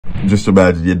Just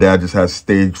imagine your dad just has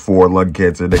stage 4 lung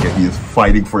cancer, nigga. He is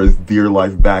fighting for his dear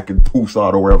life back in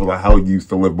Tucson or wherever the hell he used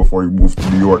to live before he moved to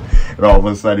New York. And all of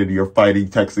a sudden you're fighting,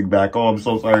 texting back, oh, I'm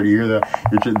so sorry to hear that.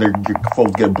 Your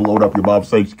phones get blown up. Your mom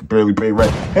saying she can barely pay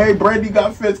rent. Hey, Brandy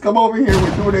got fits. Come over here.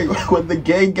 We're doing it when the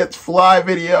gang gets fly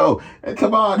video. And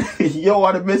come on. You don't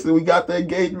want to miss it. We got the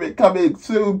engagement coming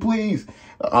soon, please.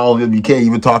 All of them, you can't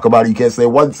even talk about it. You can't say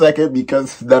 1 second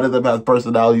because none of them has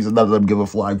personalities and none of them give a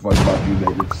flying fuck about you.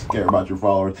 They just care about your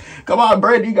followers. Come on,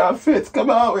 Brandy, you got fits. Come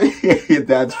on. Your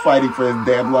dad's fighting for his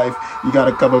damn life. You got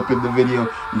to come up in the video.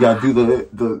 You got to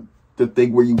do the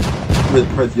thing where you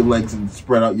press your legs and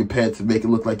spread out your pants and make it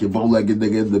look like you're bow-legged,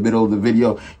 nigga, in the middle of the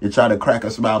video. You're trying to crack a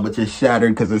smile, but you're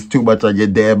shattered because there's too much on your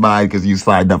damn mind because you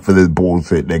signed up for this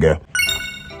bullshit, nigga.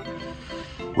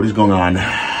 What is going on?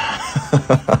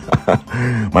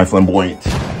 My flamboyant,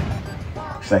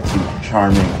 sexy,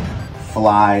 charming,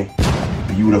 fly,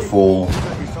 beautiful,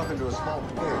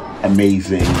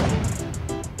 amazing,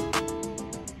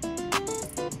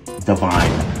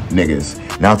 divine niggas.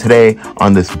 Now today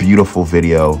on this beautiful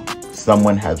video,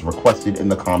 someone has requested in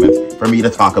the comments for me to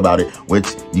talk about it, which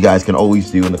you guys can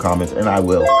always do in the comments, and I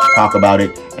will talk about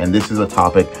it. And this is a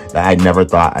topic that I never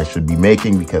thought I should be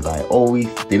making because I always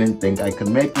didn't think I could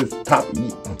make this topic.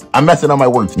 I'm messing up my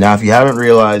words. Now, if you haven't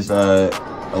realized, a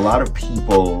lot of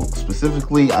people,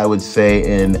 specifically, I would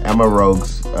say in Emma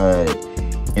Rogue's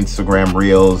Instagram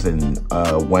reels and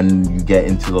when you get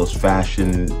into those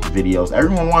fashion videos,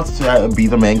 everyone wants to be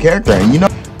the main character. And you know,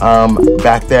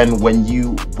 back then when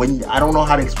I don't know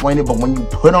how to explain it, but when you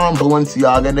put on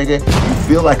Balenciaga, nigga, you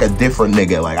feel like a different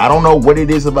nigga. Like, I don't know what it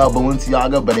is about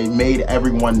Balenciaga, but it made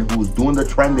everyone who was doing the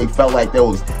trend, they felt like there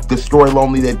was Destroy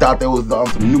Lonely. They thought there was on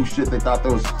some new shit. They thought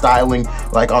there was styling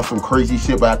like on some crazy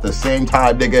shit, but at the same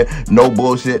time, nigga, no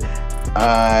bullshit.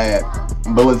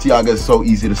 Balenciaga is so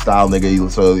easy to style, nigga,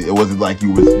 so it wasn't like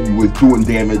you was doing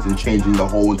damage and changing the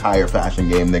whole entire fashion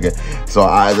game, nigga. So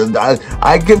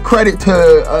I give credit to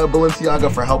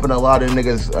Balenciaga for helping a lot of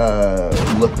niggas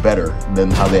look better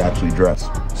than how they actually dress.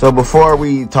 So before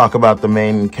we talk about the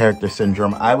main character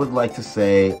syndrome, I would like to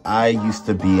say I used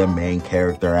to be a main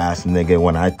character ass nigga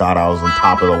when I thought I was on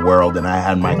top of the world and I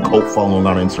had my cult following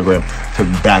on Instagram to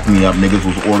back me up. Niggas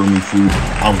was ordering me food.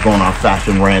 I was going on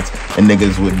fashion rants, and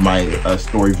niggas with my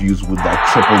story views would like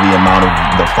triple the amount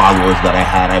of the followers that I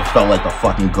had. I felt like a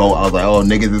fucking goat. I was like, oh,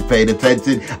 niggas is paying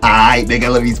attention. Alright,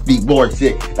 nigga, let me speak more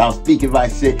shit. I was speaking my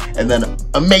shit, and then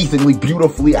amazingly,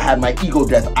 beautifully, I had my ego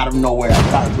death out of nowhere. I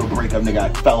got into a breakup, nigga. I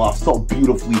fell off so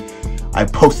beautifully. I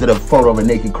posted a photo of a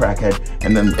naked crackhead,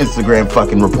 and then Instagram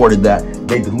fucking reported that.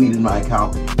 They deleted my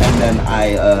account, and then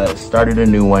I started a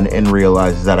new one and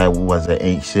realized that I was an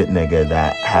ain't shit nigga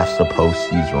that has to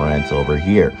post these rants over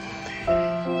here.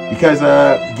 Because,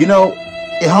 you know,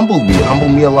 it humbled me. It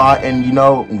humbled me a lot, and, you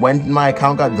know, when my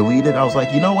account got deleted, I was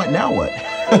like, you know what, now what?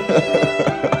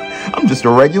 I'm just a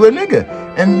regular nigga.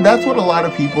 And that's what a lot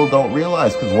of people don't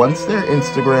realize, because once their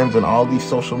Instagrams and all these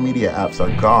social media apps are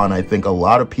gone, I think a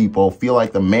lot of people feel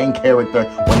like the main character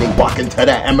when they walk into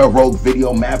that Emma Rogue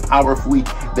video mad powerfully.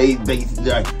 They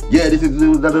yeah, this is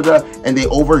da-da-da, and they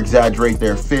over-exaggerate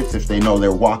their fits. If they know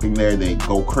they're walking there, they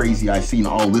go crazy. I seen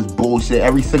all this bullshit.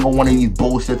 Every single one of these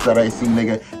bullshits that I see,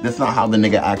 nigga, that's not how the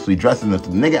nigga actually dresses. If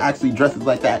the nigga actually dresses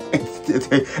like that,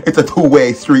 it's a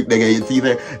two-way street, nigga. It's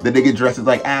either the nigga dresses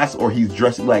like ass or he's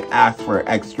dressing like ass for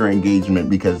extra engagement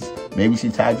because maybe she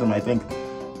tags him, I think.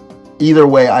 Either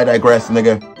way, I digress,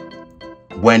 nigga.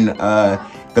 When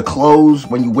the clothes,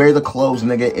 when you wear the clothes,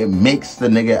 nigga, it makes the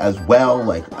nigga as well.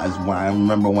 Like, as when I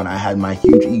remember when I had my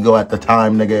huge ego at the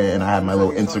time, nigga, and I had my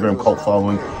little Instagram cult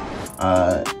following.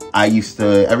 I used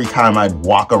to, every time I'd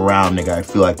walk around, nigga, I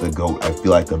feel like the GOAT. I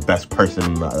feel like the best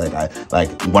person.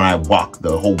 Like when I walk,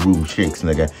 the whole room shakes,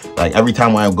 nigga. Like every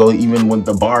time when I go, even with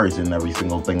the bars and every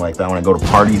single thing like that, when I go to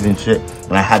parties and shit,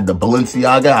 and I had the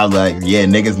Balenciaga, I was like, yeah,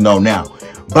 niggas know now.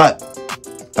 But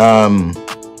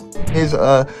his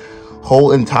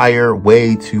whole entire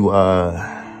way to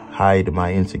hide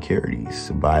my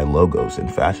insecurities by logos and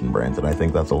fashion brands, and I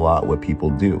think that's a lot what people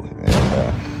do.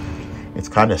 And it's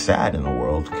kind of sad in the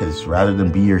world because rather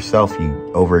than be yourself,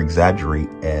 you over-exaggerate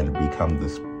and become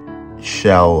this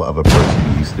shell of a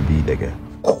person you used to be, nigga.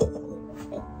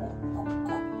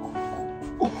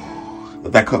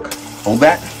 Let that cook. Hold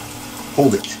that.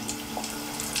 Hold it.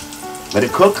 Let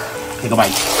it cook. Take a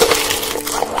bite.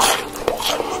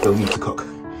 Still needs to cook.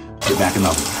 Put it back in the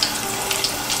oven.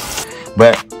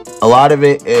 But a lot of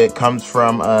it comes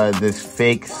from this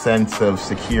fake sense of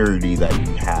security that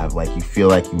you have. Like, you feel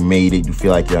like you made it, you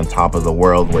feel like you're on top of the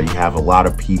world, where you have a lot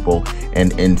of people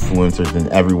and influencers and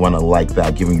everyone like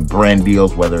that giving you brand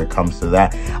deals, whether it comes to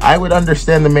that. I would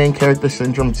understand the main character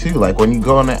syndrome too. Like, when you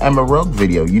go on an Emma Rogue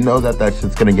video, you know that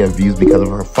shit's gonna get views because of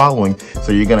her following,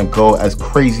 so you're gonna go as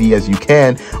crazy as you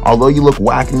can. Although you look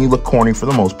whack and you look corny for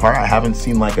the most part, I haven't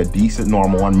seen like a decent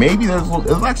normal one. Maybe there's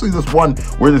actually this one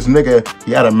where this nigga,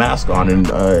 he had a mask on and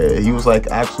he was like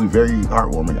actually very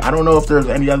heartwarming. I don't know if there's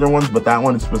any other ones, but that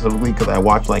one specifically, because I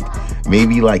watched like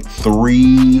maybe like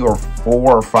 3 or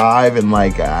 4 or 5, and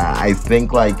like I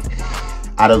think like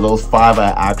out of those 5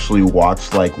 I actually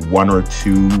watched like 1 or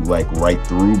 2 like right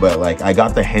through. But like, I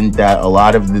got the hint that a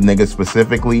lot of the niggas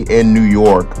specifically in New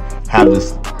York have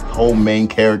this whole main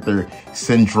character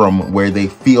syndrome, where they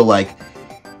feel like,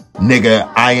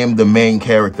 nigga, I am the main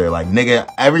character. Like, nigga,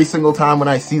 every single time when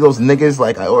I see those niggas,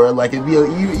 like, or like, it'd be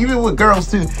even with girls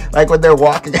too, like when they're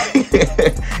walking,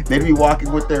 they'd be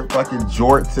walking with their fucking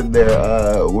jorts and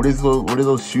their what are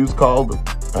those shoes called,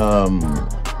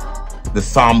 the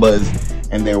Sambas,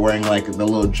 and they're wearing like the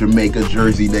little Jamaica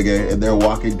jersey, nigga, and they're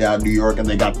walking down New York, and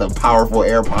they got the powerful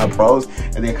AirPod Pros,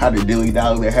 and they're kind of dilly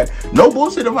down their head. No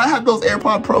bullshit, if I had those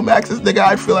AirPod Pro Maxes, nigga,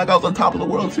 I'd feel like I was on top of the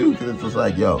world too, because it's just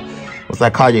like, yo, what's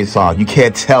that Kanye song? You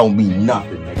can't tell me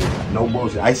nothing, nigga. No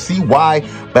bullshit. I see why,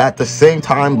 but at the same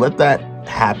time, let that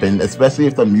happen, especially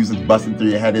if the music's busting through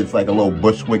your head. It's like a little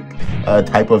Bushwick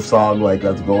type of song, like,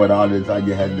 that's going on inside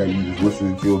your head that you just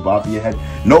listening to it bopping your head.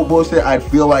 No bullshit. I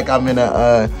feel like I'm in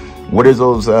a what is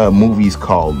those movies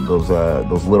called? Those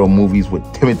little movies with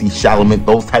Timothy Chalamet,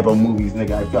 those type of movies,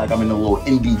 nigga. I feel like I'm in a little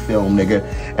indie film, nigga,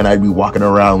 and I'd be walking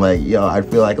around like, yo, I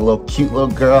feel like a little cute little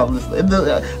girl.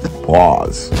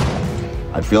 Pause.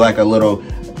 I feel like a little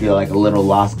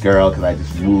lost girl, because I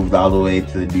just moved all the way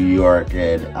to New York,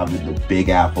 and I'm in the Big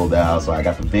Apple now, so I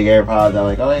got some big AirPods. I'm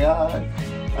like, oh my god,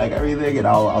 like everything, and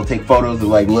I'll take photos of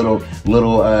like little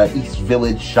East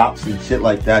Village shops and shit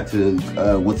like that to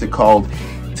what's it called,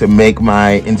 to make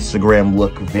my Instagram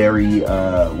look very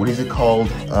what is it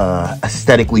called,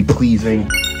 aesthetically pleasing,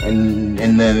 and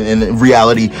then in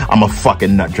reality I'm a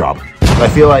fucking nut job. I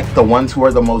feel like the ones who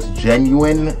are the most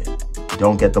genuine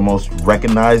don't get the most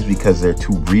recognized because they're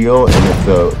too real,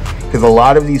 and because a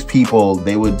lot of these people,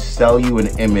 they would sell you an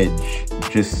image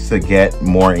just to get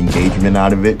more engagement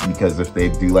out of it, because if they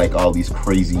do like all these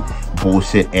crazy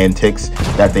bullshit antics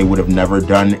that they would have never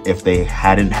done if they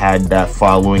hadn't had that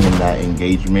following and that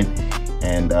engagement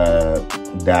and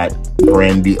that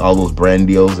all those brand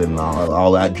deals and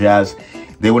all that jazz,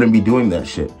 they wouldn't be doing that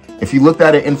shit. If you looked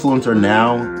at an influencer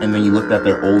now and then you looked at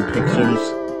their old pictures,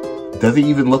 does it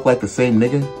even look like the same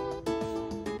nigga?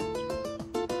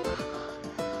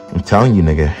 I'm telling you,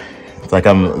 nigga. It's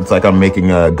like I'm making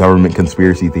government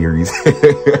conspiracy theories.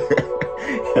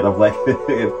 And I'm like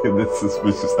in this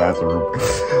suspicious ass room.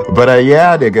 But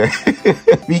yeah, nigga.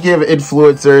 Speaking of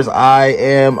influencers, I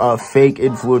am a fake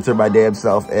influencer my damn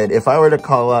self. And if I were to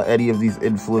call out any of these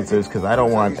influencers, because I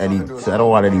don't want any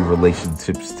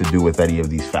relationships to do with any of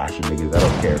these fashion niggas. I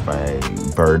don't care if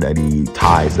I burn any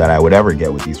ties that I would ever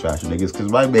get with these fashion niggas,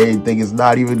 because my main thing is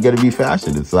not even gonna be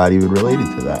fashion. It's not even related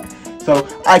to that. So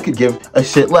I could give a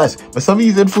shit less. But some of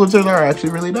these influencers are actually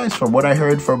really nice. From what I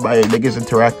heard from my niggas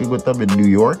interacting with them in New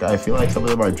York, I feel like some of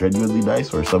them are genuinely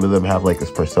nice, or some of them have like this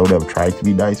persona of trying to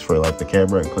be nice for like the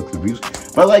camera and clicks and views.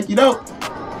 But like, you know,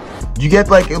 you get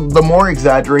like, the more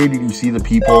exaggerated you see the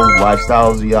people's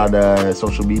lifestyles on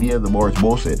social media, the more it's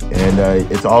bullshit. And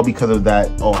it's all because of that,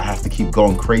 oh, I have to keep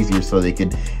going crazier so they can,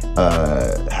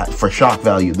 for shock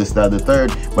value, this, that, the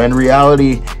third. But in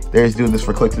reality, they're just doing this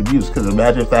for clicks and views. Because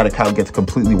imagine if that account gets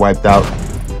completely wiped out,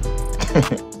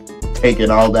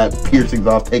 taking all that piercings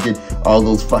off, taking all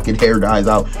those fucking hair dyes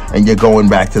out, and you're going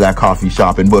back to that coffee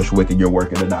shop in Bushwick and you're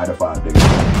working a 9 to 5,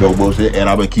 nigga. No bullshit. And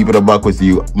I'm gonna keep it a buck with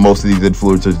you. Most of these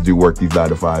influencers do work these 9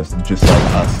 to 5s, just like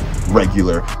us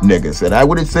regular niggas. And I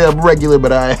wouldn't say I'm regular,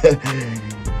 but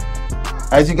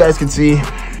as you guys can see,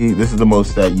 this is the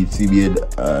most that you'd see me in.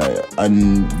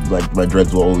 Like, my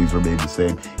dreads will always remain the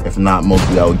same. If not,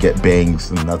 mostly I would get bangs,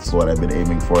 and that's what I've been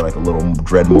aiming for, like a little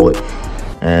dread mullet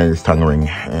and this tongue ring,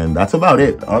 and that's about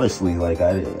it. Honestly, like,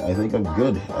 I think I'm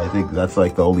good. I think that's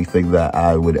like the only thing that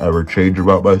I would ever change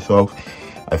about myself.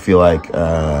 I feel like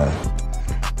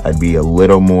I'd be a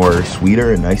little more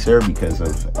sweeter and nicer because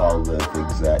of all the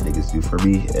things that niggas do for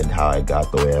me and how I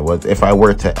got the way I was. If I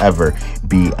were to ever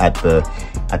be at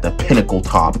the pinnacle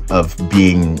top of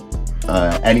being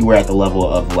anywhere at the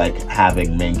level of like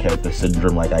having main character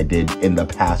syndrome like I did in the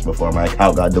past before my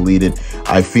account got deleted,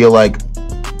 I feel like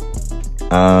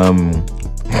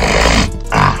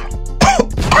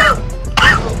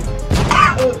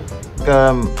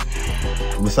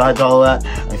besides all of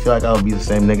that, I feel like I'll be the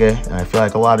same nigga, and I feel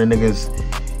like a lot of niggas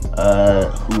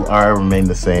who remain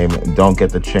the same don't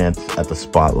get the chance at the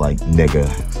spotlight, nigga.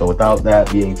 So with all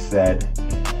that being said,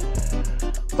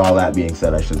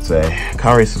 I should say,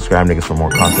 comment, subscribe, niggas, for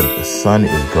more content. The sun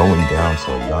is going down,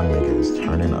 so a young nigga is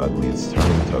turning ugly. It's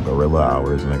turning to gorilla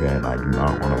hours, nigga, and I do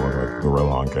not want to look like a gorilla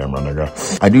on camera,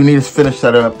 nigga. I do need to finish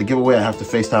setting up the giveaway. I have to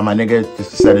FaceTime my nigga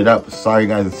just to set it up. Sorry,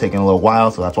 guys, it's taking a little while,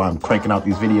 so that's why I'm cranking out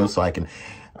these videos so I can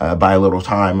buy a little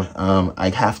time. I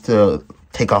have to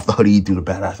take off the hoodie, do the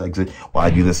badass exit while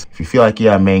I do this. If you feel like you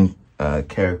have main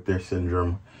character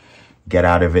syndrome, get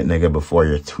out of it, nigga, before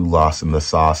you're too lost in the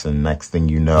sauce, and next thing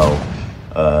you know,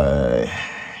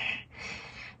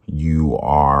 you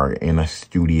are in a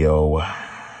studio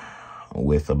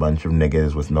with a bunch of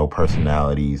niggas with no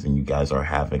personalities, and you guys are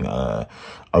having a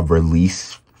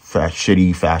release,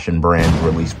 shitty fashion brand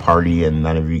release party, and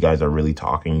none of you guys are really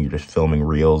talking. You're just filming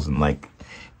reels and like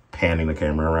panning the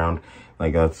camera around.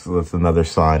 Like that's another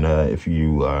sign if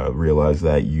you realize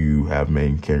that you have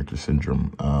main character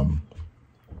syndrome.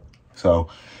 So,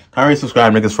 comment,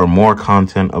 subscribe, niggas, for more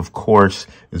content. Of course,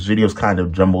 this video's kind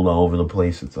of jumbled all over the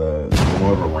place. It's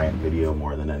more of a rant video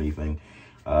more than anything.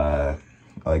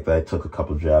 Like I took a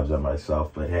couple jabs at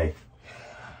myself, but hey.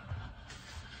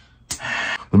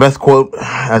 The best quote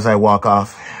as I walk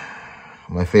off,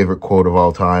 my favorite quote of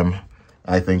all time.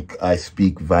 I think I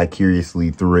speak vicariously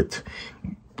through it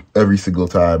every single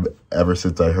time ever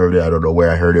since I heard it. I don't know where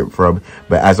I heard it from,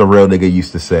 but as a real nigga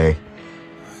used to say,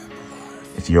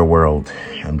 it's your world,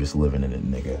 I'm just living in it,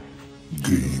 nigga.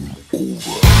 Game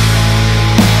over.